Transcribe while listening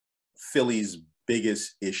Philly's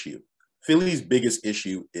biggest issue. Philly's biggest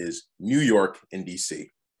issue is New York and DC.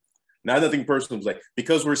 Not nothing personal. It's like,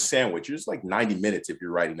 because we're sandwiched, it's like 90 minutes if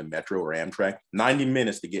you're riding the Metro or Amtrak, 90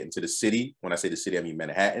 minutes to get into the city. When I say the city, I mean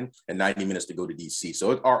Manhattan, and 90 minutes to go to DC.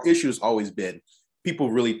 So our issue has always been people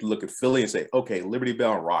really look at Philly and say, okay, Liberty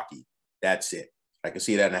Bell and Rocky, that's it. I can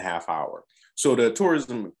see that in a half hour. So the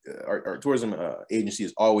tourism, our tourism agency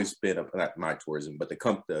has always been, not my tourism, but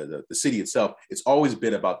the city itself, it's always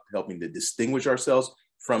been about helping to distinguish ourselves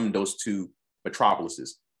from those two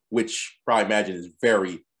metropolises, which probably imagine is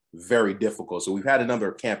very, very difficult. So we've had a number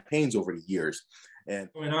of campaigns over the years. And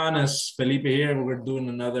going on, as Felipe here, we're doing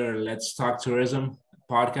another Let's Talk Tourism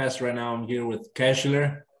podcast. Right now I'm here with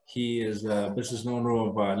Keshler. He is the business owner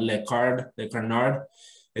of Le Carnard.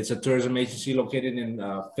 It's a tourism agency located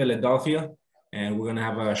in Philadelphia. And we're going to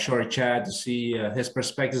have a short chat to see his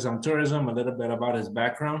perspectives on tourism, a little bit about his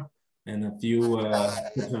background, and a few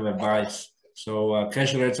tips of advice. So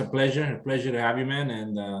Keshler, it's a pleasure to have you, man.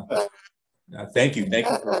 And Thank you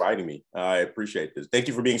for inviting me. I appreciate this. Thank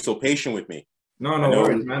you for being so patient with me. No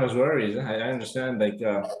worries, man. No worries. I understand. Like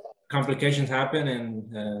complications happen,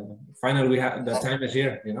 and finally the time is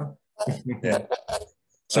here. You know. Yeah.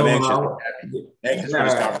 So anxious for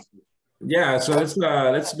this conversation. Yeah. So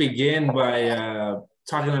let's begin by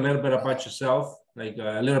talking a little bit about yourself, like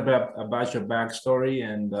a little bit about your backstory,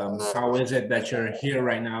 and how is it that you're here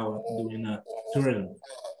right now doing tourism?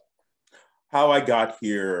 How I got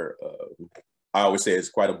here, I always say it's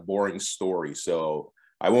quite a boring story. So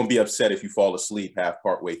I won't be upset if you fall asleep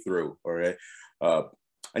partway through. All right.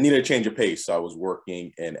 I needed a change of pace. I was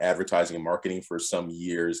working in advertising and marketing for some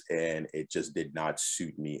years, and it just did not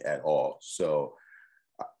suit me at all. So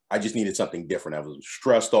I just needed something different. I was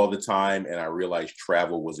stressed all the time, and I realized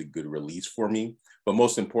travel was a good release for me. But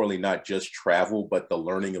most importantly, not just travel, but the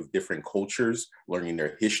learning of different cultures, learning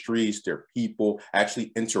their histories, their people,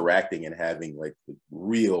 actually interacting and having like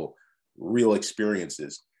real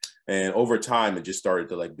experiences. And over time, it just started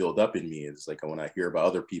to like build up in me. It's like when I hear about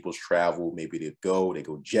other people's travel, maybe they go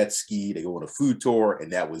jet ski, they go on a food tour,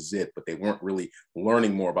 and that was it. But they weren't really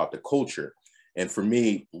learning more about the culture. And for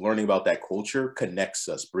me, learning about that culture connects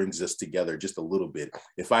us, brings us together just a little bit.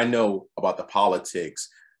 If I know about the politics,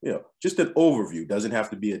 just an overview, doesn't have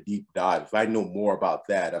to be a deep dive. If I know more about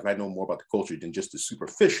that, if I know more about the culture than just the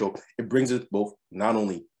superficial, it brings us both not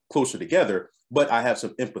only closer together, but I have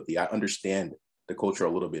some empathy. I understand the culture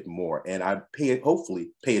a little bit more, and I hopefully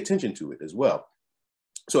pay attention to it as well.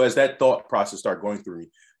 So as that thought process started going through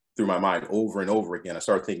my mind over and over again, I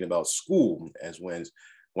started thinking about school.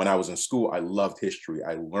 When I was in school, I loved history.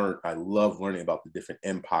 I loved learning about the different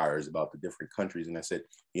empires, about the different countries. And I said,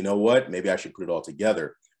 you know what, maybe I should put it all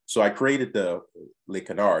together. So I created the Le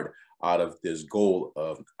Carnard out of this goal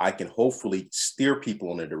of I can hopefully steer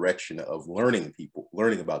people in the direction of learning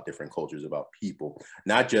about different cultures, about people,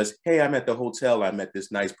 not just, hey, I'm at the hotel, I met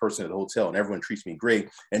this nice person at the hotel and everyone treats me great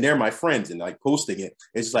and they're my friends, and like posting it,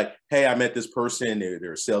 it's like, hey, I met this person,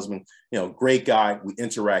 they're a salesman, great guy, we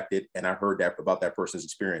interacted, and I heard that about that person's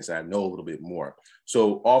experience and I know a little bit more.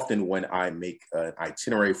 So often when I make an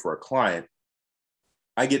itinerary for a client,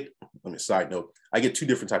 I get two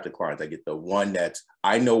different types of clients. I get the one that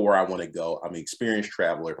I know where I want to go. I'm an experienced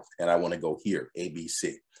traveler and I want to go here,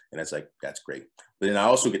 ABC. And it's like, that's great. But then I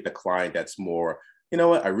also get the client that's more, you know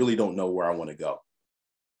what, I really don't know where I want to go.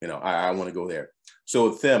 I want to go there. So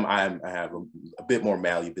with them, I have a bit more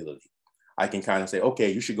malleability. I can kind of say,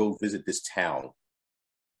 okay, you should go visit this town.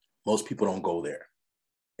 Most people don't go there.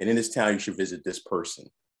 And in this town, you should visit this person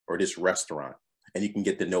or this restaurant. And you can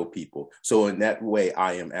get to know people. So in that way,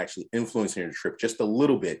 I am actually influencing your trip just a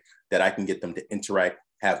little bit, that I can get them to interact,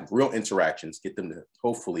 have real interactions, get them to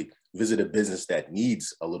hopefully visit a business that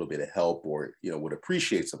needs a little bit of help or, would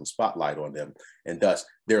appreciate some spotlight on them. And thus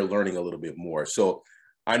they're learning a little bit more. So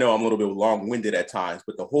I know I'm a little bit long-winded at times,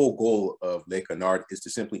 but the whole goal of Le Carnard is to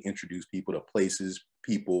simply introduce people to places,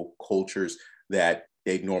 people, cultures that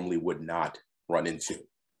they normally would not run into.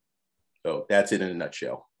 So that's it in a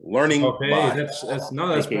nutshell. Learning. Okay,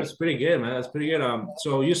 that's pretty good, man. That's pretty good.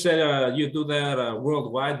 So you said you do that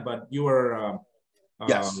worldwide, but you were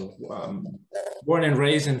yes, born and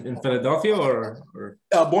raised in Philadelphia, or?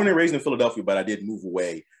 Born and raised in Philadelphia, but I did move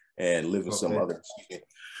away and live in some other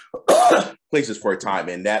places for a time,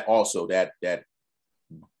 and that also that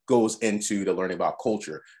goes into the learning about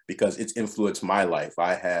culture because it's influenced my life.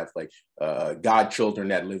 I have like godchildren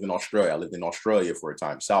that live in Australia. I lived in Australia for a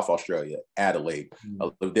time, South Australia, Adelaide. I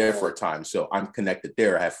lived there for a time. So I'm connected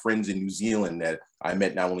there. I have friends in New Zealand that I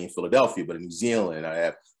met not only in Philadelphia, but in New Zealand. I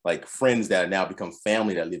have like friends that now become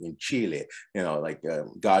family that live in Chile, you know, like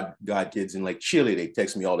God kids in like Chile, they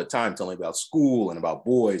text me all the time, telling me about school and about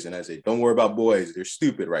boys. And I say, don't worry about boys. They're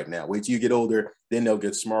stupid right now. Wait till you get older, then they'll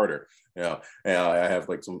get smarter. You know, and I have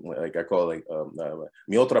like some, like I call it like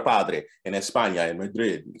mi otro padre in España, in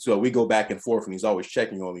Madrid. So we go back and forth and he's always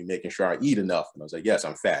checking on me, making sure I eat enough. And I was like, yes,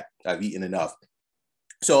 I'm fat. I've eaten enough.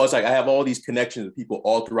 So it's like I have all these connections with people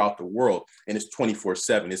all throughout the world, and it's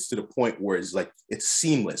 24/7. It's to the point where it's like it's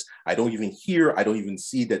seamless. I don't even hear, I don't even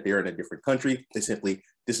see that they're in a different country. It's simply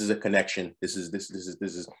this is a connection. This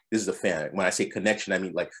is a family. When I say connection, I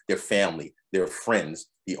mean like they're family, they're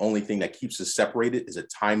friends. The only thing that keeps us separated is a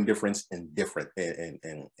time difference and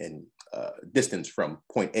distance from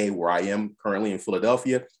point A, where I am currently in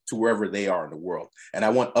Philadelphia, to wherever they are in the world. And I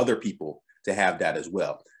want other people to have that as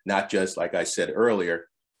well. Not just like I said earlier,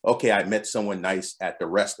 okay, I met someone nice at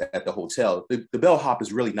the hotel. The bellhop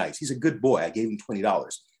is really nice. He's a good boy. I gave him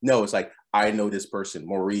 $20. No, it's like, I know this person,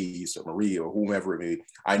 Maurice or Marie or whomever it may be.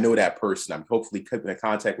 I know that person. I'm hopefully keeping in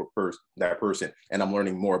contact with that person, and I'm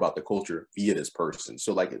learning more about the culture via this person.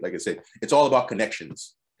 So like I said, it's all about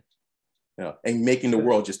connections, you know, and making the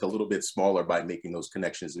world just a little bit smaller by making those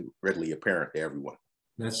connections readily apparent to everyone.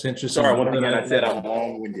 That's interesting. Sorry, once again, I said I'm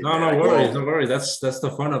long-winded. No, no worries, no worries. That's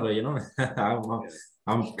the fun of it, you know.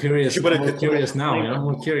 I'm curious. I'm more curious now. You know, I'm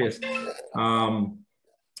more curious.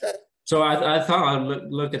 So I thought I'd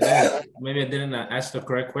look at that. Maybe I didn't ask the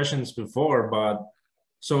correct questions before, but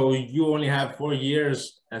so you only have 4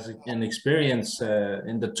 years as an experience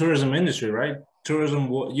in the tourism industry, right?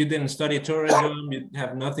 Tourism. You didn't study tourism. You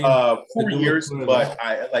have nothing. 4 years, but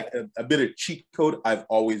I like a bit of cheat code. I've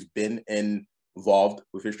always been involved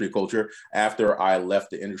with history and culture. After I left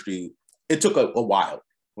the industry, it took a while,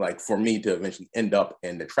 like for me to eventually end up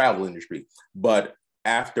in the travel industry. But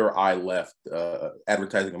after I left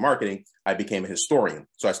advertising and marketing, I became a historian.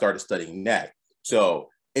 So I started studying that. So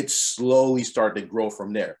it slowly started to grow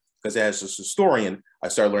from there. Because as a historian, I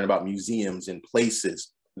started learning about museums and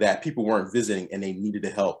places that people weren't visiting and they needed the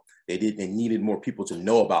help. They needed more people to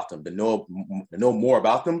know about them. To know more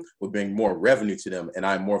about them would bring more revenue to them. And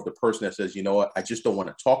I'm more of the person that says, you know what, I just don't want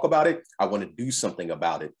to talk about it. I want to do something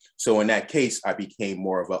about it. So in that case, I became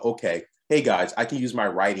more of a, okay, hey guys, I can use my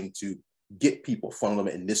writing to get people, funnel them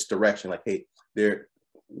in this direction. Like, hey,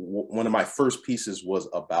 one of my first pieces was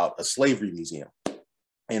about a slavery museum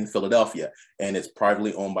in Philadelphia, and it's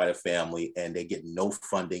privately owned by the family, and they get no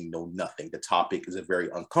funding, no nothing. The topic is a very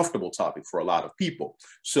uncomfortable topic for a lot of people.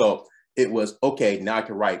 So it was, okay, now I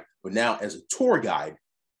can write, but now as a tour guide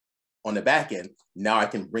on the back end, now I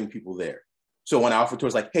can bring people there. So when I offer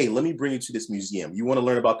tours, like, hey, let me bring you to this museum. You want to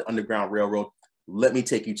learn about the Underground Railroad? Let me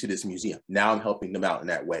take you to this museum. Now I'm helping them out in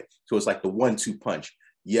that way. So it's like the 1-2 punch.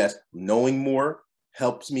 Yes, knowing more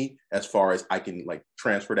helps me as far as I can like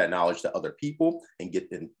transfer that knowledge to other people and get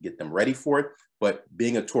them ready for it. But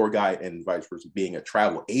being a tour guide and vice versa, being a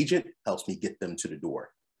travel agent helps me get them to the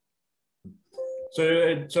door. So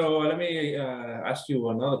let me ask you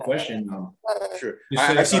another question. Sure.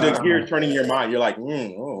 I see the gears turning in your mind. You're like,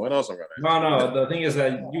 oh, what else I'm gonna ask? No. The thing is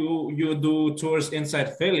that you do tours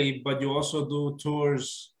inside Philly, but you also do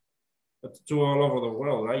tours to all over the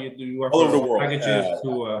world, right? You all over the world. Packages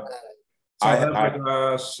to South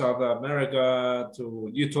Africa, South America.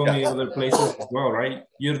 You told me other places as well, right?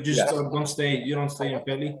 You just don't stay. You don't stay in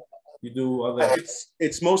Philly. You do other.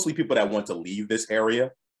 It's mostly people that want to leave this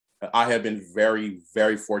area. I have been very,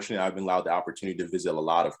 very fortunate. I've been allowed the opportunity to visit a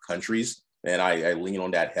lot of countries, and I lean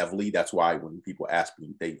on that heavily. That's why when people ask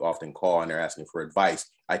me, they often call and they're asking for advice.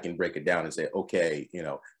 I can break it down and say, okay, you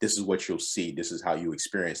know, this is what you'll see. This is how you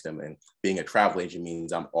experience them. And being a travel agent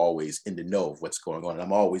means I'm always in the know of what's going on. And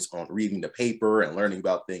I'm always on reading the paper and learning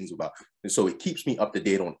about things and so it keeps me up to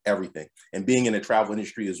date on everything. And being in the travel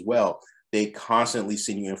industry as well, they constantly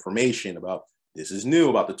send you information about this is new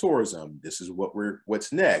about the tourism. This is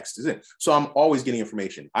what's next. So I'm always getting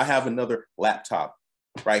information. I have another laptop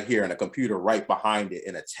right here and a computer right behind it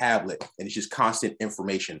and a tablet, and it's just constant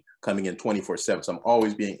information coming in 24/7. So I'm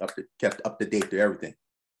always being kept up to date to everything.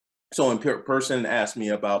 So when a person asked me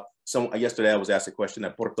about yesterday I was asked a question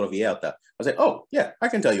at Puerto Vallarta. I was like, oh yeah, I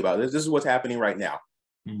can tell you about this. This is what's happening right now.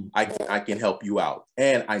 I can help you out.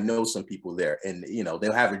 And I know some people there, and you know,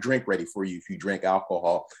 they'll have a drink ready for you if you drink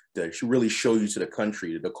alcohol to really show you to the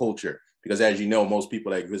country, to the culture. Because as you know, most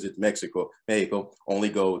people that visit Mexico only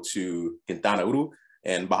go to Quintana Roo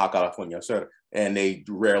and Baja California Sur. and they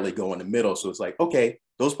rarely go in the middle. So it's like, okay,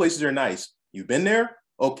 those places are nice. You've been there?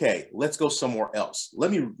 Okay, let's go somewhere else.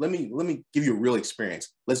 Let me give you a real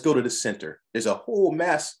experience. Let's go to the center. There's a whole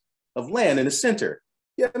mass of land in the center.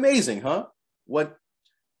 Yeah, amazing, huh? What?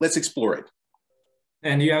 Let's explore it.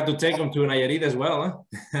 And you have to take them to Nayarit as well,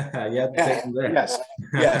 huh? You have to take them there.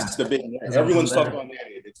 Yes, the big. Everyone's talking about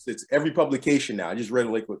Nayarit. It's every publication now. I just read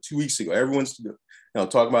it like 2 weeks ago. Everyone's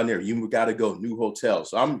talking about Nayarit. You got to go, new hotel.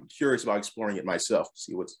 So I'm curious about exploring it myself,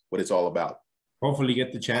 see what it's all about. Hopefully,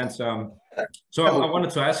 get the chance. So I wanted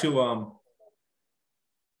to ask you,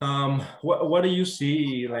 what do you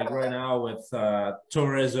see like right now with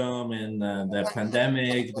tourism and the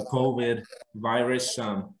pandemic, the COVID virus?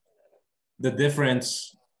 The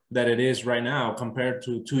difference that it is right now compared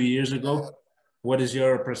to 2 years ago. What is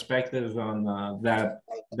your perspective on that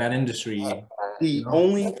industry? The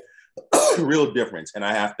only real difference, and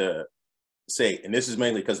I have to say, and this is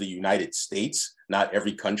mainly because the United States, not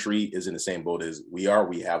every country is in the same boat as we are.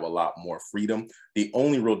 We have a lot more freedom. The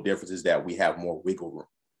only real difference is that we have more wiggle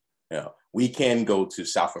room. We can go to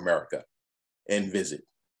South America and visit.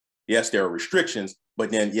 Yes, there are restrictions,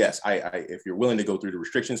 but then yes, if you're willing to go through the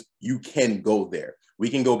restrictions, you can go there. We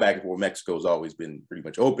can go back and forth. Mexico's always been pretty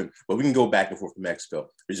much open, but we can go back and forth to Mexico.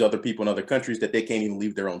 There's other people in other countries that they can't even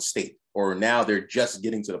leave their own state, or now they're just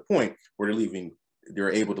getting to the point where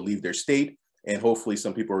they're able to leave their state. And hopefully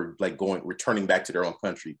some people are like returning back to their own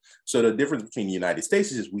country. So the difference between the United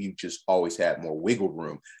States is we've just always had more wiggle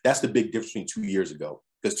room. That's the big difference between 2 years ago.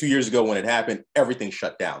 Because 2 years ago when it happened, everything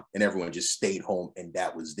shut down and everyone just stayed home and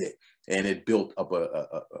that was it. And it built up a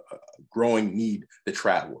growing need to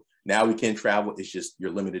travel. Now we can travel. It's just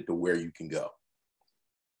you're limited to where you can go.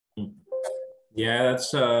 Yeah,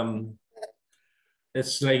 that's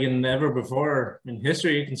it's like never before in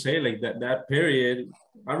history. You can say like that period.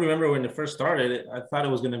 I remember when it first started, I thought it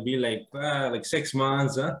was going to be like 6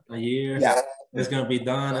 months, a year. Yeah, it's going to be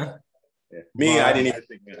done. Huh? Yeah. Me, I didn't even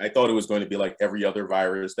think, I thought it was going to be like every other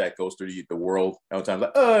virus that goes through the world. Sometimes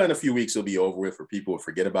like, in a few weeks it'll be over with, for people to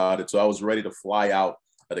forget about it. So I was ready to fly out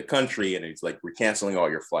of the country, and it's like, we're canceling all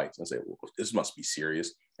your flights. And I said, well, this must be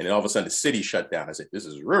serious. And then all of a sudden the city shut down. I said, this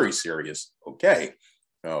is very serious. Okay.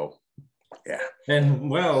 Oh, yeah. And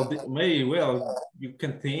well, you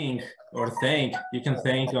can thank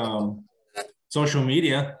social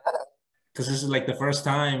media, because this is like the first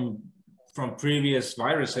time from previous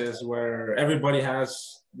viruses where everybody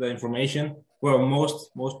has the information. Well,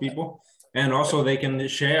 most people, and also they can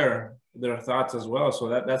share their thoughts as well. So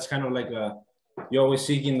that's kind of like you're always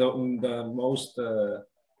seeking the most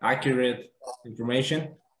accurate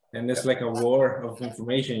information, and it's like a war of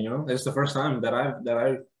information. It's the first time that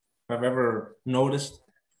I've ever noticed.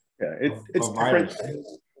 Yeah, it's different.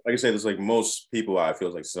 Like I said, it's like most people, I feel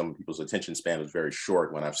like some people's attention span was very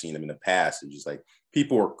short when I've seen them in the past. It's just like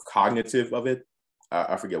people were cognitive of it.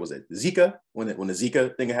 I forget, was it Zika? When the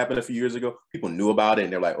Zika thing happened a few years ago, people knew about it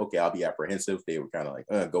and they're like, okay, I'll be apprehensive. They were kind of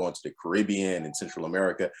like going to the Caribbean and Central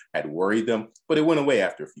America had worried them, but it went away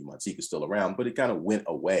after a few months. Zika's still around, but it kind of went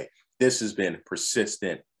away. This has been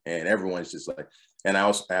persistent, and everyone's just like, and I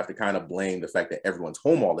also have to kind of blame the fact that everyone's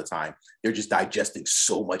home all the time. They're just digesting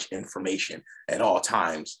so much information at all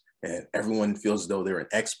times, and everyone feels as though they're an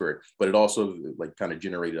expert, but it also like kind of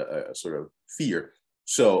generated a sort of fear.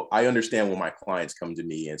 So I understand when my clients come to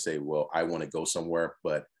me and say, well, I want to go somewhere,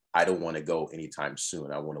 but I don't want to go anytime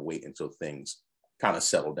soon. I want to wait until things kind of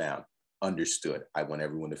settle down. Understood. I want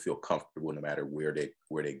everyone to feel comfortable no matter where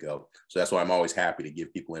they go. So that's why I'm always happy to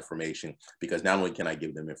give people information, because not only can I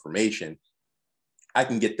give them information, I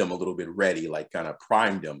can get them a little bit ready, like kind of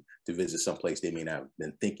prime them to visit someplace they may not have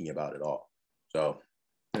been thinking about at all. So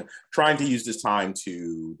trying to use this time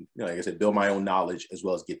to, like I said, build my own knowledge, as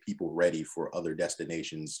well as get people ready for other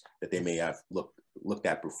destinations that they may have looked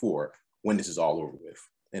at before when this is all over with.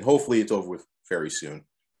 And hopefully it's over with very soon.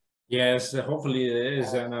 Yes, hopefully it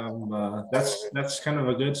is. And that's kind of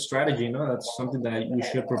a good strategy. That's something that you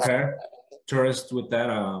should prepare tourists with, that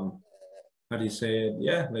how do you say it?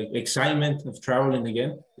 Yeah, like excitement of traveling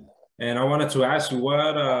again. And I wanted to ask you,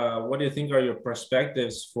 what do you think are your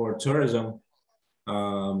perspectives for tourism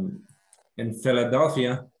in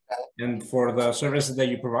Philadelphia, and for the services that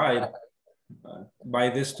you provide by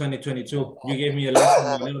this 2022? You gave me a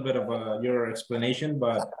little bit of your explanation,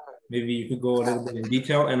 but maybe you could go a little bit in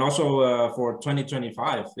detail, and also for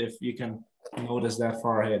 2025, if you can notice that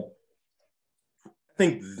far ahead. I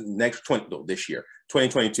think this year,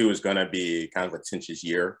 2022 is going to be kind of a contentious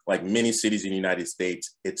year. Like many cities in the United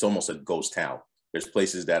States, it's almost a ghost town. There's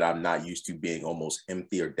places that I'm not used to being almost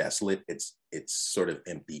empty or desolate. It's sort of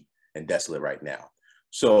empty and desolate right now.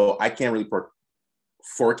 So I can't really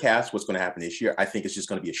forecast what's going to happen this year. I think it's just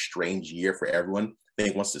going to be a strange year for everyone. I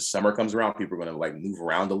think once the summer comes around, people are going to like move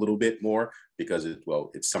around a little bit more because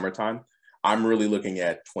it's summertime. I'm really looking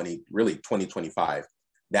at 2025.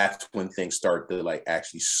 That's when things start to like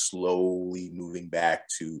actually slowly moving back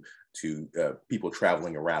to people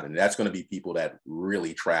traveling around. And that's going to be people that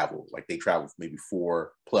really travel, like they travel maybe 4+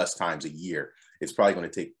 times a year. It's probably going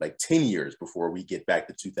to take like 10 years before we get back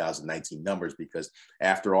to 2019 numbers, because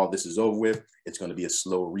after all this is over with, it's going to be a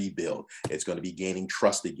slow rebuild. It's going to be gaining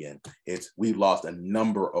trust again. We've lost a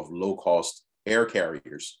number of low-cost air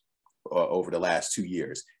carriers over the last 2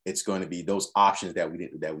 years. It's going to be those options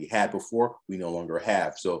that we had before, we no longer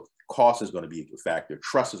have. So cost is going to be a factor.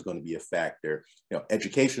 Trust is going to be a factor.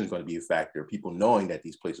 Education is going to be a factor. People knowing that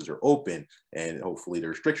these places are open and hopefully the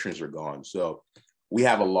restrictions are gone. So we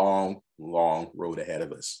have a long, long road ahead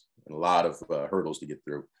of us and a lot of hurdles to get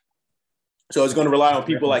through. So it's going to rely on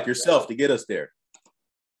people like yourself to get us there.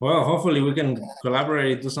 Well, hopefully we can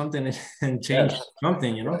collaborate, do something and change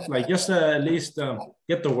something, like just at least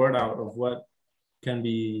get the word out of what can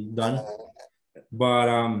be done. But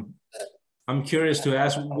I'm curious to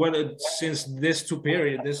ask, since this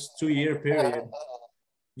 2-year period,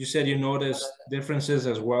 you said you noticed differences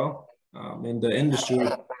as well in the industry.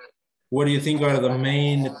 What do you think are the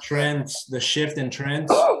main trends, the shift in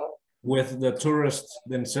trends with the tourists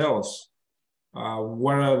themselves?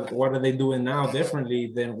 What are they doing now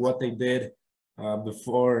differently than what they did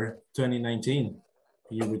before 2019?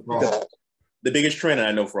 You recall? The biggest trend, and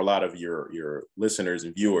I know for a lot of your listeners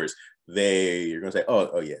and viewers, you're going to say,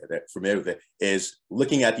 oh yeah, that familiar with it, is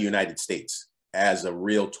looking at the United States as a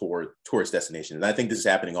real tourist destination. And I think this is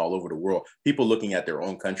happening all over the world. People looking at their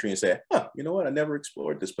own country and say, you know what? I never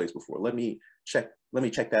explored this place before. Let me check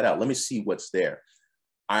that out. Let me see what's there.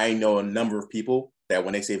 I know a number of people that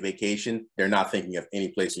when they say vacation, they're not thinking of any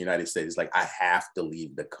place in the United States. It's like, I have to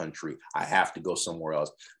leave the country. I have to go somewhere else.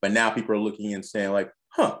 But now people are looking and saying like,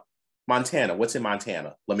 Montana, what's in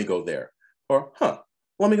Montana? Let me go there. Or,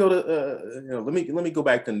 let me go to, let me go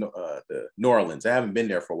back to New Orleans. I haven't been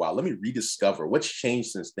there for a while. Let me rediscover what's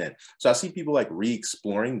changed since then. So I see people like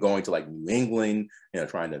re-exploring, going to like New England,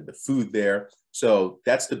 trying the food there. So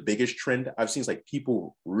that's the biggest trend I've seen, is like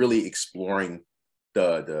people really exploring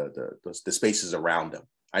the spaces around them.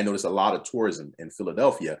 I noticed a lot of tourism in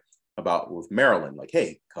Philadelphia with Maryland, like,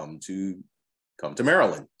 hey, come to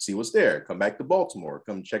Maryland, see what's there, come back to Baltimore,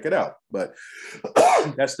 come check it out. But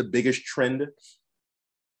that's the biggest trend.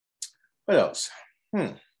 What else?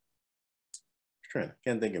 Trend.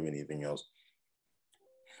 Can't think of anything else.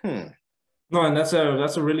 No, and that's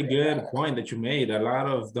a really good point that you made. A lot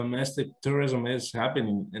of domestic tourism is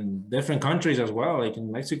happening in different countries as well. Like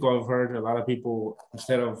in Mexico, I've heard a lot of people,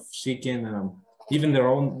 instead of seeking even their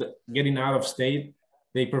own getting out of state,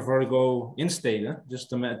 they prefer to go in state, just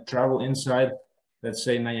to travel inside, let's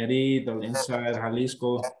say Nayarit or inside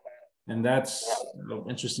Jalisco. And that's an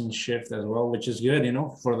interesting shift as well, which is good,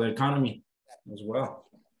 for the economy as well.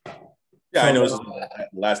 Yeah, I know.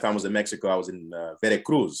 Last time I was in Mexico, I was in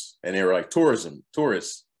Veracruz, and they were like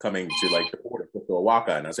tourists coming to like the border to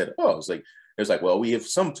Oaxaca, and I said, it's like, well, we have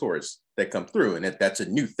some tourists that come through, and that's a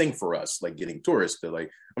new thing for us, like getting tourists to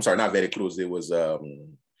I'm sorry, not Veracruz, it was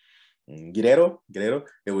Guerrero.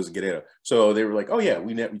 It was Guerrero. So they were like, oh yeah,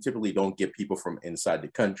 we typically don't get people from inside the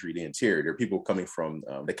country, the interior. There are people coming from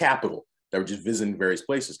the capital that were just visiting various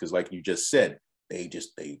places, because like you just said, they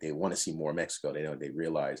want to see more Mexico. They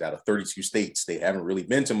realize out of 32 states, they haven't really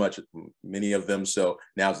been to many of them. So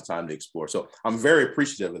now's the time to explore. So I'm very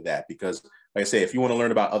appreciative of that, because like I say, if you want to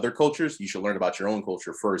learn about other cultures, you should learn about your own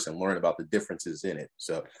culture first and learn about the differences in it.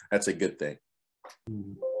 So that's a good thing.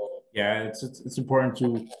 Yeah, it's important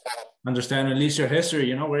to understand at least your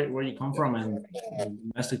history, where you come from, and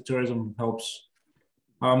domestic tourism helps.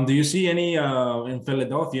 Do you see any in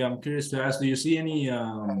Philadelphia? I'm curious to ask, do you see any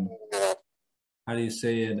how do you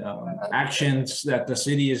say it, actions that the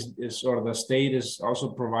city is or the state is also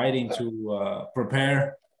providing to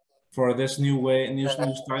prepare for this new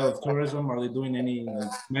style of tourism? Are they doing any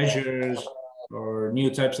measures or new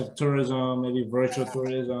types of tourism, maybe virtual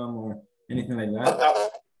tourism or anything like that?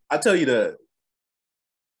 I'll tell you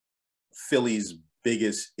Philly's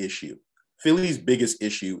biggest issue. Philly's biggest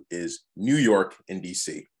issue is New York and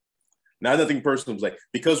DC. Not nothing personal, was like,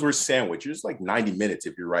 because we're sandwiched, it's like 90 minutes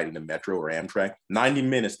if you're riding the metro or Amtrak, 90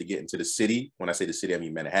 minutes to get into the city. When I say the city, I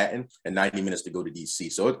mean Manhattan, and 90 minutes to go to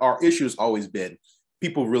DC. So our issue has always been,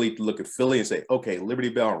 people really look at Philly and say, okay, Liberty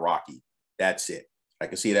Bell and Rocky, that's it. I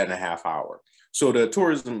can see that in a half hour. So the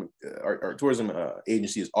tourism, our tourism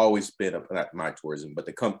agency has always been, not my tourism, but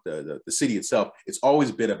the city itself, it's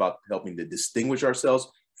always been about helping to distinguish ourselves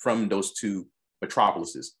from those two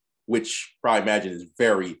metropolises, which probably imagine is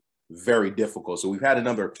very, very difficult. So we've had a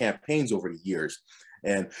number of campaigns over the years.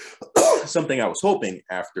 And something I was hoping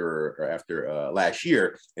after last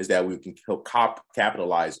year is that we can help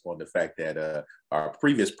capitalize on the fact that our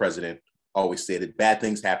previous president always stated bad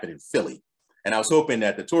things happen in Philly. And I was hoping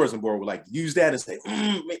that the tourism board would like use that and say,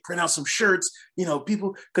 print out some shirts,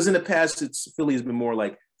 people, because in the past, Philly has been more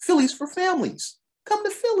like Philly's for families. Come to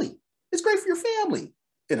Philly. It's great for your family.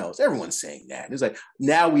 So everyone's saying that. And it's like,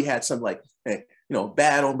 now we had something like, hey,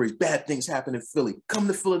 bad hombres, bad things happen in Philly. Come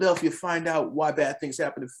to Philadelphia, find out why bad things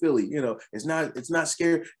happen in Philly. It's not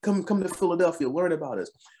scary. Come to Philadelphia, learn about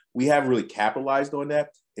us. We haven't really capitalized on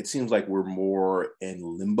that. It seems like we're more in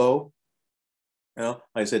limbo. Like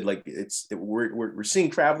I said, like we're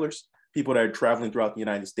seeing travelers, people that are traveling throughout the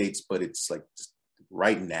United States, but it's like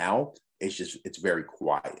right now, it's very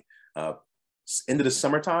quiet. Into the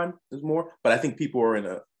summertime, there's more, but I think people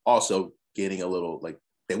are also getting a little like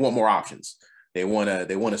they want more options. They want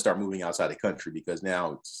to start moving outside the country because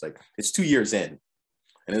now it's 2 years in,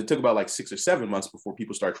 and it took about like 6 or 7 months before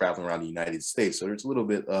people start traveling around the United States. So there's a little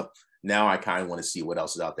bit of now I kind of want to see what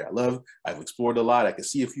else is out there. I've explored a lot. I can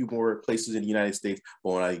see a few more places in the United States,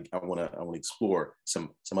 but I want to explore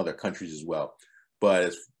some other countries as well.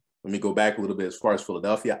 But let me go back a little bit. As far as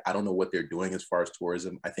Philadelphia, I don't know what they're doing as far as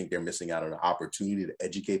tourism. I think they're missing out on an opportunity to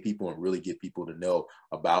educate people and really get people to know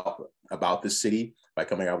about the city by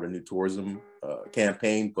coming out with a new tourism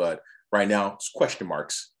campaign. But right now, it's question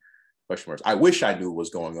marks. I wish I knew what was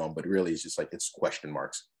going on, but really it's just like it's question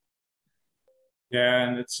marks. Yeah,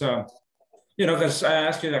 and it's because I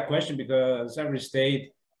asked you that question because every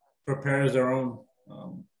state prepares their own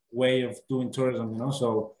way of doing tourism,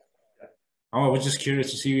 so I was just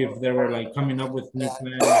curious to see if they were like coming up with new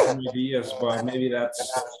plans, new ideas, but maybe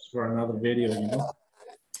that's for another video,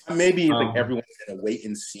 Maybe like everyone's in a wait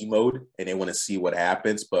and see mode and they want to see what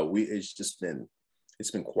happens, but it's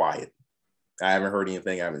been quiet. I haven't heard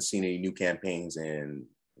anything. I haven't seen any new campaigns in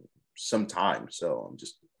some time, so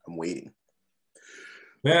I'm waiting.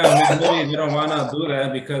 Yeah, maybe they don't want to do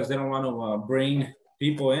that because they don't want to bring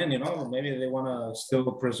people in, maybe they want to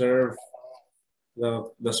still preserve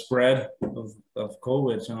the spread of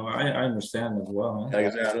COVID. I understand as well. Like I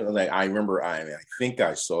said, I remember, I think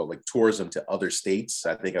I saw like tourism to other states.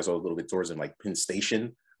 I think I saw a little bit tourism like Penn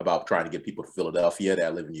Station about trying to get people to Philadelphia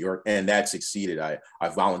that live in New York, and that succeeded. I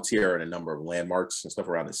volunteer in a number of landmarks and stuff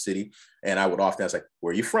around the city, and I would often ask like,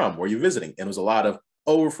 "Where are you from? Where are you visiting?" And it was a lot of,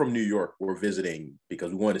 "Oh, we're from New York. We're visiting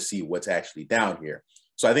because we want to see what's actually down here."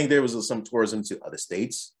 So I think there was some tourism to other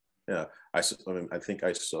states. I think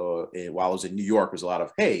I saw while I was in New York, was a lot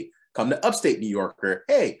of, "Hey, come to upstate New York," or,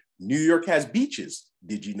 "Hey, New York has beaches.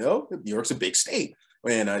 Did you know New York's a big state?"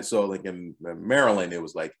 And I saw like in Maryland, it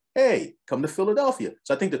was like, "Hey, come to Philadelphia."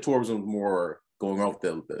 So I think the tourism was more going off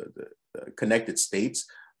the connected states,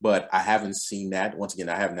 but I haven't seen that. Once again,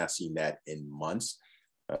 I have not seen that in months.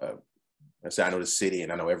 I know the city,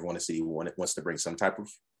 and I know everyone in the city wants to bring some type of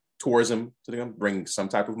tourism to them, bring some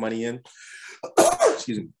type of money in.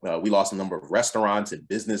 Excuse me. We lost a number of restaurants and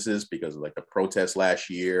businesses because of like the protests last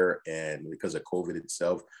year and because of COVID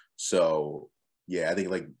itself. So yeah, I think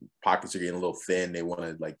like pockets are getting a little thin. They want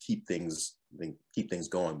to like keep things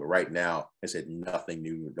going. But right now, I said nothing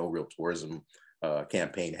new, no real tourism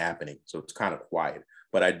campaign happening. So it's kind of quiet.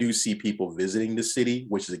 But I do see people visiting the city,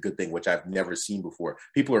 which is a good thing, which I've never seen before.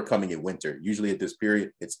 People are coming in winter. Usually at this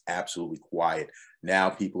period, it's absolutely quiet. Now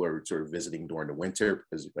people are sort of visiting during the winter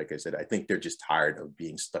because, like I said, I think they're just tired of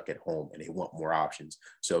being stuck at home and they want more options.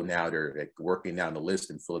 So now they're like working down the list,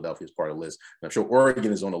 and Philadelphia is part of the list. And I'm sure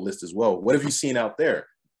Oregon is on the list as well. What have you seen out there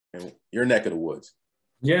in your neck of the woods?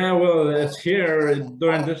 Yeah, well, it's here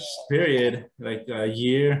during this period, like a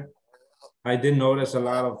year. I did notice a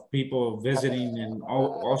lot of people visiting and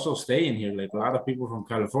also staying here. Like a lot of people from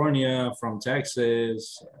California, from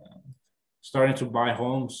Texas, starting to buy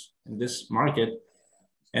homes in this market.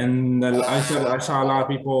 And I saw a lot of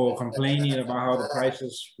people complaining about how the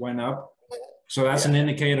prices went up. So that's an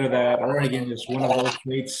indicator that Oregon is one of those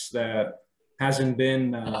states that hasn't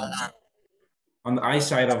been on the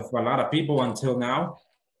eyesight of a lot of people until now.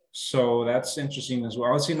 So that's interesting as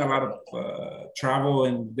well. I've seen a lot of travel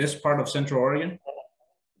in this part of Central Oregon,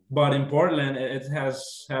 but in Portland, it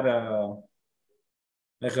has had how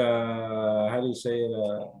do you say it,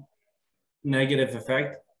 a negative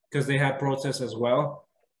effect because they had protests as well.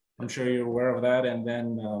 I'm sure you're aware of that. And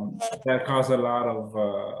then that caused a lot of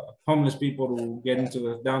homeless people to get into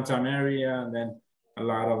the downtown area, and then a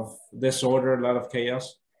lot of disorder, a lot of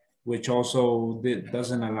chaos, which also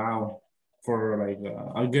doesn't allow for like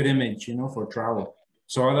a good image, for travel.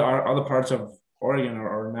 So other parts of Oregon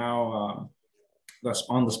are now that's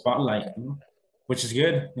on the spotlight, which is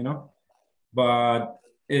good, But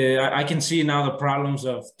I can see now the problems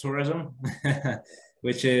of tourism,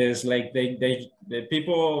 which is like the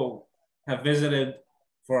people have visited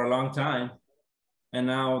for a long time, and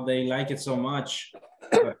now they like it so much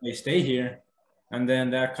that they stay here, and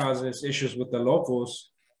then that causes issues with the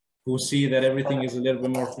locals who see that everything is a little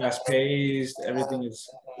bit more fast paced,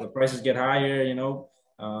 the prices get higher,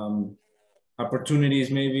 um,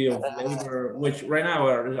 opportunities maybe of labor, which right now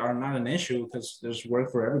are not an issue because there's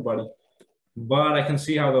work for everybody. But I can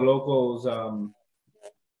see how the locals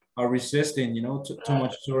are resisting, too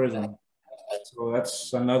much tourism. So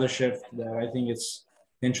that's another shift that I think it's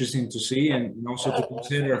interesting to see and also to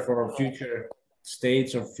consider for future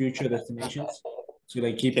states or future destinations to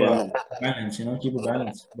like keep a Can, balance, keep a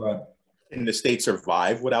balance. But can the state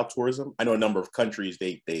survive without tourism? I know a number of countries,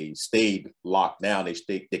 they stayed locked down.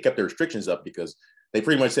 They kept their restrictions up because they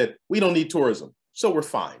pretty much said, we don't need tourism. So we're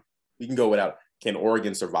fine. We can go without. Can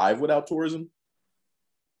Oregon survive without tourism?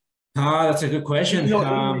 that's a good question. I don't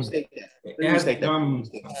know. The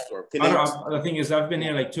thing is, I've been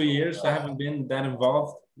here like 2 years. I haven't been that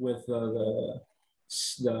involved with the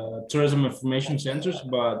tourism information centers,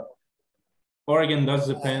 but Oregon does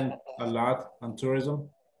depend a lot on tourism.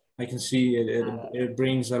 I can see it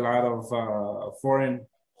brings a lot of foreign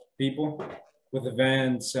people with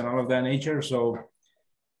events and all of that nature. So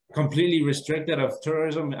completely restricted of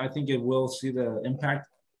tourism, I think it will see the impact.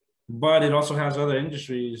 But it also has other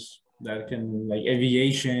industries that can, like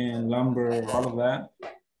aviation, lumber, all of that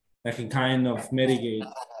can kind of mitigate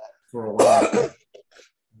for a while.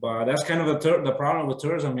 But that's kind of the problem with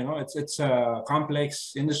tourism. It's a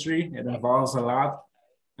complex industry. It involves a lot,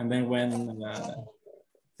 and then when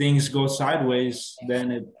things go sideways,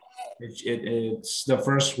 then it's the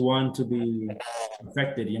first one to be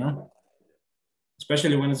affected.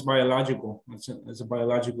 Especially when it's biological. It's a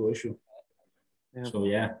biological issue. Yeah. So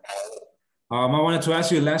yeah. I wanted to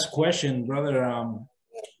ask you a last question, brother.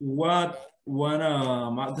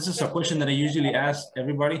 This is a question that I usually ask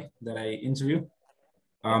everybody that I interview.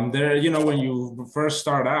 When you first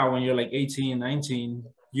start out, when you're like 18, 19,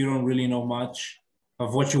 you don't really know much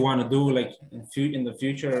of what you want to do, like in the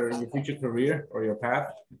future, your future career or your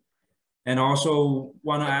path. And also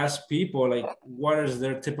want to ask people, like, what is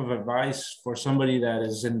their tip of advice for somebody that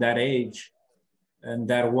is in that age and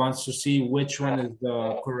that wants to see which one is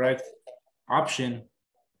the correct option,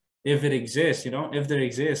 if it exists, if there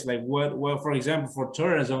exists, like for example, for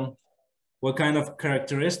tourism, what kind of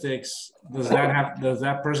characteristics does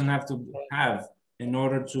that person have to have in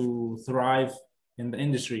order to thrive in the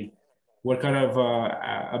industry? What kind of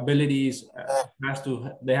abilities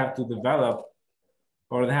they have to develop,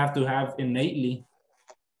 or they have to have innately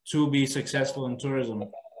to be successful in tourism,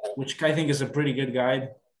 which I think is a pretty good guide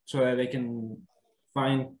so that they can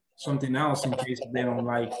find something else in case they don't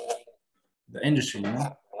like the industry.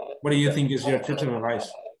 What do you think is your tips of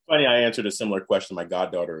advice? Funny, I answered a similar question to my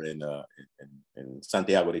goddaughter in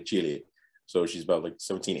Santiago de Chile. So she's about like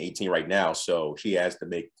 17, 18 right now. So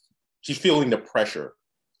she's feeling the pressure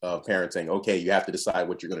of parents saying, okay, you have to decide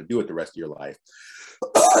what you're going to do with the rest of your life.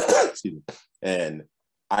 Excuse me. And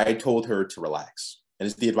I told her to relax. And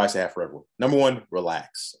it's the advice I have for everyone. Number one,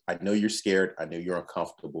 relax. I know you're scared. I know you're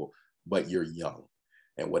uncomfortable, but you're young.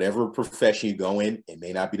 And whatever profession you go in, it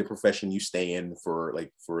may not be the profession you stay in for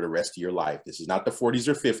the rest of your life. This is not the 40s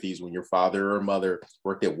or 50s when your father or mother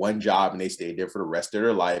worked at one job and they stayed there for the rest of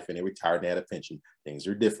their life and they retired and had a pension. Things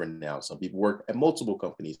are different now. Some people work at multiple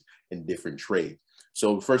companies in different trades.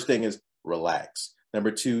 So the first thing is relax.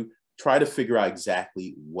 Number two, try to figure out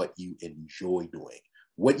exactly what you enjoy doing,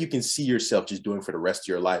 what you can see yourself just doing for the rest of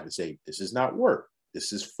your life and say, this is not work.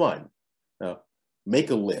 This is fun. Now,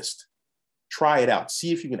 make a list. Try it out.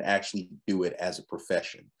 See if you can actually do it as a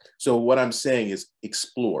profession. So what I'm saying is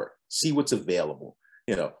explore, see what's available.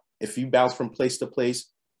 If you bounce from place to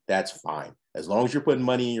place, that's fine. As long as you're putting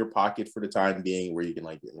money in your pocket for the time being where you can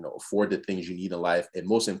afford the things you need in life. And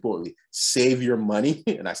most importantly, save your money.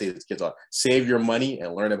 And I say this to kids all, save your money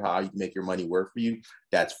and learn about how you can make your money work for you.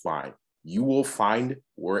 That's fine. You will find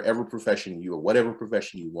whatever profession you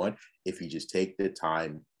want if you just take the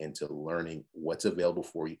time into learning what's available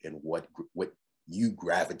for you and what you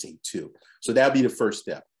gravitate to. So that'll be the first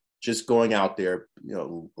step. Just going out there,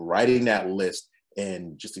 writing that list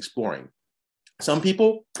and just exploring. Some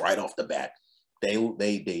people, right off the bat,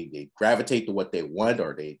 they gravitate to what they want,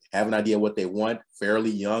 or they have an idea what they want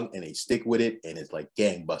fairly young and they stick with it, and it's like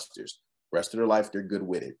gangbusters. Rest of their life, they're good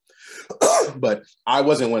with it. But I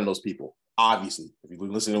wasn't one of those people. Obviously, if you've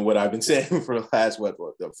been listening to what I've been saying for the last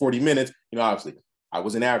 40 minutes, obviously, I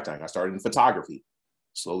was in advertising. I started in photography.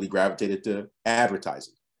 Slowly gravitated to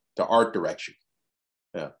advertising, to art direction,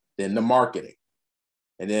 then the marketing.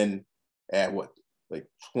 And then at what, like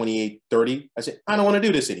 28, 30, I said, I don't want to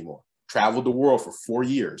do this anymore. Traveled the world for 4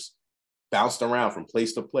 years, bounced around from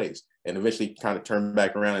place to place, and eventually kind of turned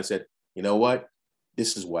back around and said, you know what?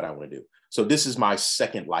 This is what I want to do. So this is my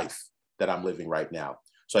second life that I'm living right now.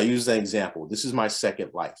 So I use that example. This is my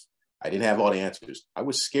second life. I didn't have all the answers. I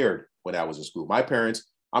was scared when I was in school. My parents,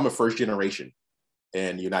 I'm a first generation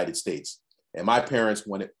in the United States. And my parents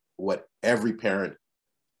wanted what every parent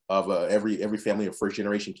of every family of first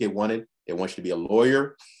generation kid wanted. They want you to be a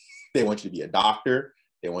lawyer. They want you to be a doctor.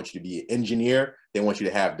 They want you to be an engineer. They want you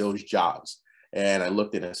to have those jobs. And I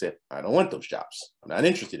looked at it and I said, I don't want those jobs. I'm not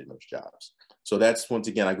interested in those jobs. So that's, once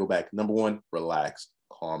again, I go back. Number one, relax,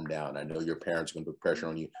 calm down. I know your parents are going to put pressure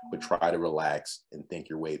on you, but try to relax and think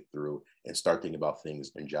your way through and start thinking about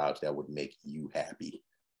things and jobs that would make you happy.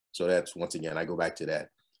 So that's, once again, I go back to that,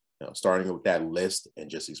 starting with that list and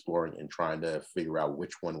just exploring and trying to figure out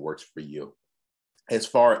which one works for you. As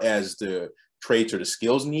far as the traits or the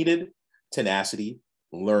skills needed, tenacity,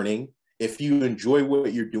 learning. If you enjoy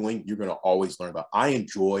what you're doing, you're going to always learn about. I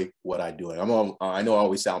enjoy what I'm doing. I know I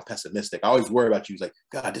always sound pessimistic. I always worry about you. It's like,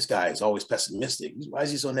 God, this guy is always pessimistic. Why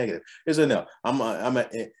is he so negative? No.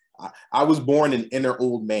 I was born an inner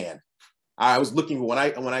old man. I was looking, when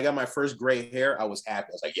I got my first gray hair, I was happy.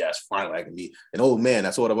 I was like, yes, finally I can be an old man.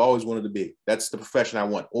 That's what I've always wanted to be. That's the profession I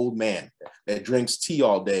want. Old man that drinks tea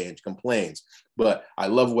all day and complains. But I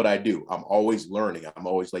love what I do. I'm always learning. I'm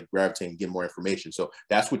always like gravitating, getting more information. So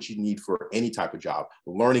that's what you need for any type of job,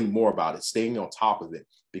 learning more about it, staying on top of it.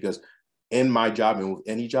 Because in my job and with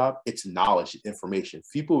any job, it's knowledge, information.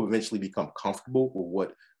 People eventually become comfortable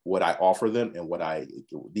with what I offer them and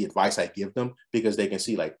the advice I give them, because they can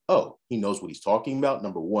see like, oh, he knows what he's talking about.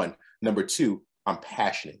 Number one. Number two, I'm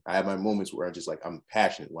passionate. I have my moments where I'm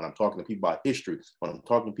passionate when I'm talking to people about history, when I'm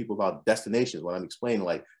talking to people about destinations, when I'm explaining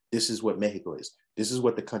like, this is what Mexico is. This is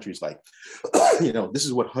what the country's like. This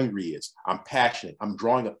is what Hungary is. I'm passionate. I'm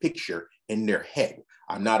drawing a picture in their head.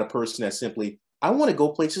 I'm not a person that simply, I want to go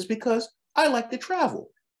places because I like to travel.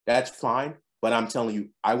 That's fine. But I'm telling you,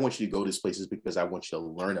 I want you to go to these places because I want you to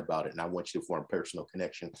learn about it. And I want you to form a personal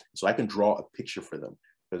connection so I can draw a picture for them.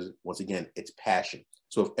 Because once again, it's passion.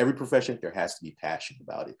 So if every profession, there has to be passion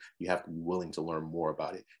about it. You have to be willing to learn more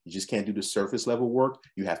about it. You just can't do the surface level work.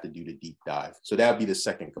 You have to do the deep dive. So that would be the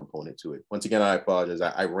second component to it. Once again, I apologize.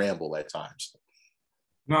 I ramble at times.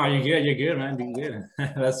 No, you're good, man. You're good.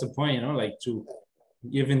 That's the point, like to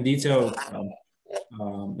give in detail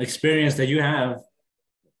experience that you have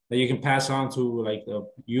that you can pass on to like the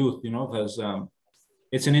youth, because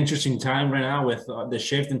it's an interesting time right now with the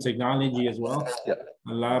shift in technology as well. Yep.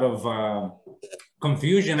 A lot of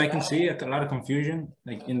confusion. I can see a lot of confusion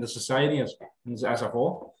like in the society as a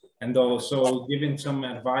whole. And also giving some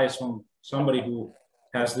advice from somebody who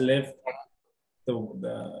has lived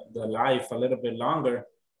the life a little bit longer,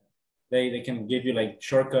 they can give you like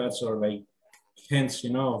shortcuts or like hints,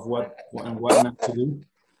 of what and what not to do.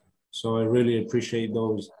 So I really appreciate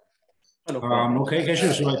those. Okay,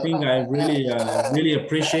 Keshler. So I think I really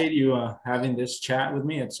appreciate you having this chat with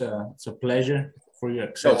me. It's a pleasure for your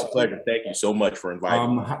acceptance. No, it's a pleasure. Thank you so much for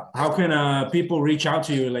inviting me. How can people reach out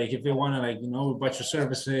to you? Like if they want to about your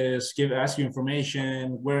services, ask you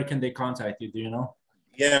information, where can they contact you? Do you know?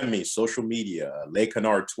 Yeah, me, social media,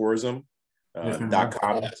 Carnard Tourism. .com.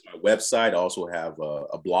 That's my website. I also have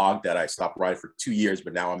a blog that I stopped writing for 2 years,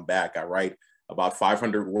 but now I'm back. I write about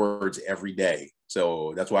 500 words every day.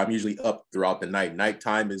 So that's why I'm usually up throughout the night.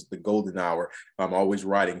 Nighttime is the golden hour. I'm always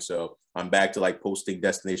writing. So I'm back to like posting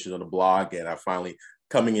destinations on the blog, and I'm finally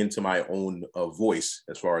coming into my own voice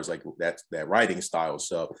as far as like that writing style.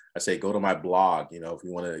 So I say, go to my blog, if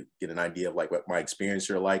you want to get an idea of like what my experience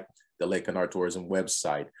are like, the Carnard Tourism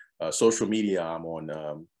website. Social media, I'm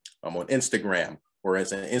on Instagram, or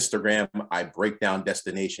as an Instagram, I break down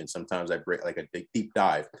destinations. Sometimes I break like a deep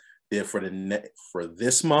dive. For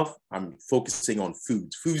this month, I'm focusing on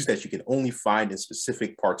foods that you can only find in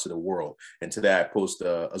specific parts of the world. And today I post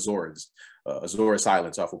Azores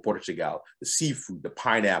Islands off of Portugal, the seafood, the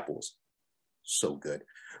pineapples, so good.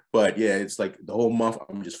 But yeah, it's like the whole month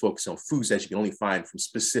I'm just focusing on foods that you can only find from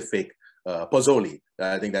specific pozole.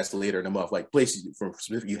 I think that's later in the month, like places from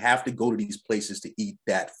specific. You have to go to these places to eat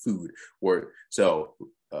that food.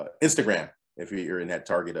 Instagram, if you're in that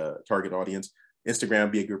target audience. Instagram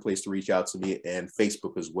would be a good place to reach out to me, and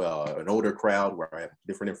Facebook as well. An older crowd where I have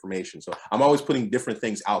different information. So I'm always putting different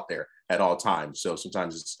things out there at all times. So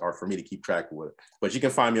sometimes it's hard for me to keep track of it. But you can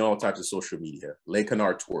find me on all types of social media.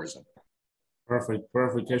 Carnard Tourism. Perfect.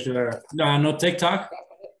 No TikTok?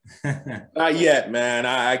 Not yet, man.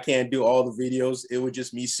 I can't do all the videos. It was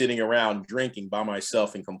just me sitting around drinking by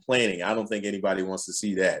myself and complaining. I don't think anybody wants to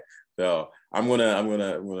see that. So I'm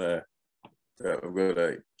gonna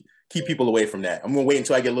keep people away from that. I'm gonna wait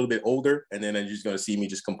until I get a little bit older, and then I'm just gonna see me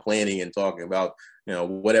just complaining and talking about, you know,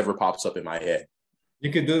 whatever pops up in my head.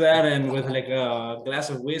 You could do that and with like a glass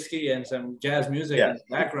of whiskey and some jazz music in the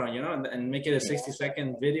background, you know, and make it a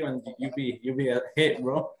 60-second video, and you'll be a hit,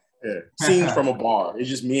 bro. Yeah. Scenes from a bar. It's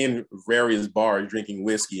just me in various bars drinking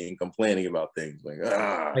whiskey and complaining about things like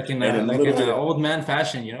in old man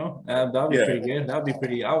fashion, you know. That'll be pretty good. That'll be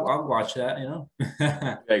pretty. I'll watch that, you know.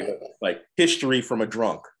 like history from a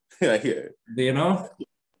drunk. Do you know?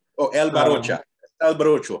 Oh, El Barocha. El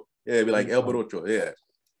Barocho. Yeah, it'd be like El Barocho. Yeah.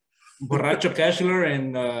 Borracho Keshler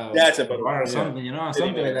and that's a bar or something, you know,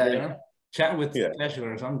 something like that, you know. Chat with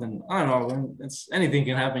Keshler or something. I don't know. It's anything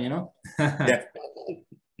can happen, you know. Yeah.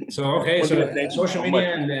 So okay, so social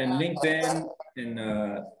media and then LinkedIn and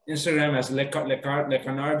Instagram as Le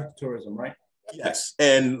Carnard Tourism, right? Yes,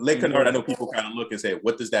 and Le Carnard. I know people kind of look and say,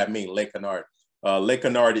 "What does that mean, Le Carnard?" Le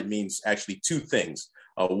Carnard, it means actually two things.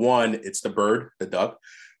 One, it's the bird, the duck,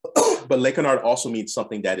 but Le Carnard also means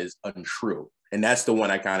something that is untrue. And that's the one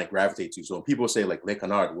I kind of gravitate to. So when people say like Le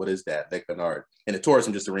Carnard, what is that? Le Carnard. And the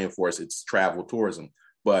tourism, just to reinforce, it's travel tourism.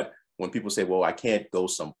 But when people say, well, I can't go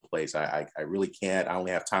someplace, I really can't, I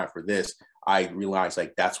only have time for this, I realize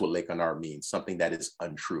like that's what Le Canard means, something that is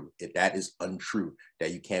untrue. That is untrue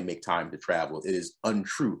that you can't make time to travel. It is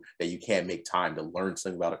untrue that you can't make time to learn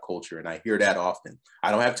something about a culture. And I hear that often.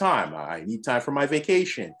 I don't have time. I need time for my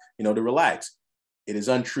vacation, you know, to relax. It is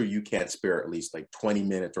untrue. You can't spare at least like 20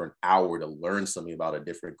 minutes or an hour to learn something about a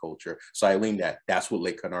different culture. So I lean that's what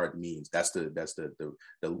Le Canard means. That's the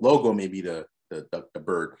logo, maybe the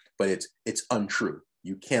bird, but it's untrue.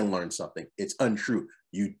 You can learn something. It's untrue.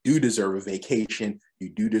 You do deserve a vacation. You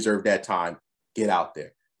do deserve that time. Get out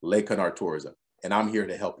there. Le Canard Tourism. And I'm here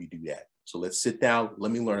to help you do that. So let's sit down.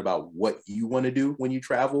 Let me learn about what you want to do when you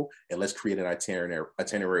travel, and let's create an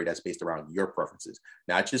itinerary that's based around your preferences,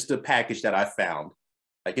 not just the package that I found.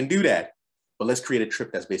 I can do that, but let's create a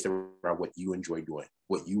trip that's based around what you enjoy doing,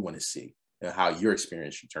 what you want to see, and how your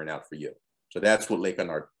experience should turn out for you. So that's what Le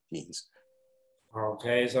Canard means.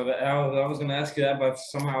 Okay, so I was going to ask you that, but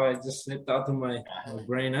somehow I just slipped out of my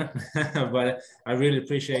brain. Huh? But I really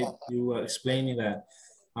appreciate you explaining that.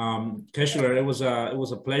 Keshler, it was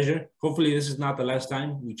a pleasure. Hopefully this is not the last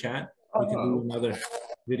time we chat. We can do another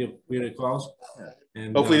video calls.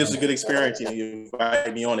 And hopefully this is a good experience. You know, you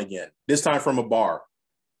invite me on again. This time from a bar.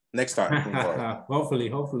 Next time. hopefully.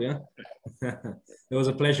 Huh? It was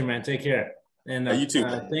a pleasure, man. Take care. And you too.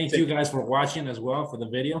 Thank you guys for watching as well for the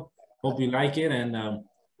video. Hope you like it, and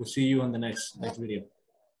we'll see you on the next video.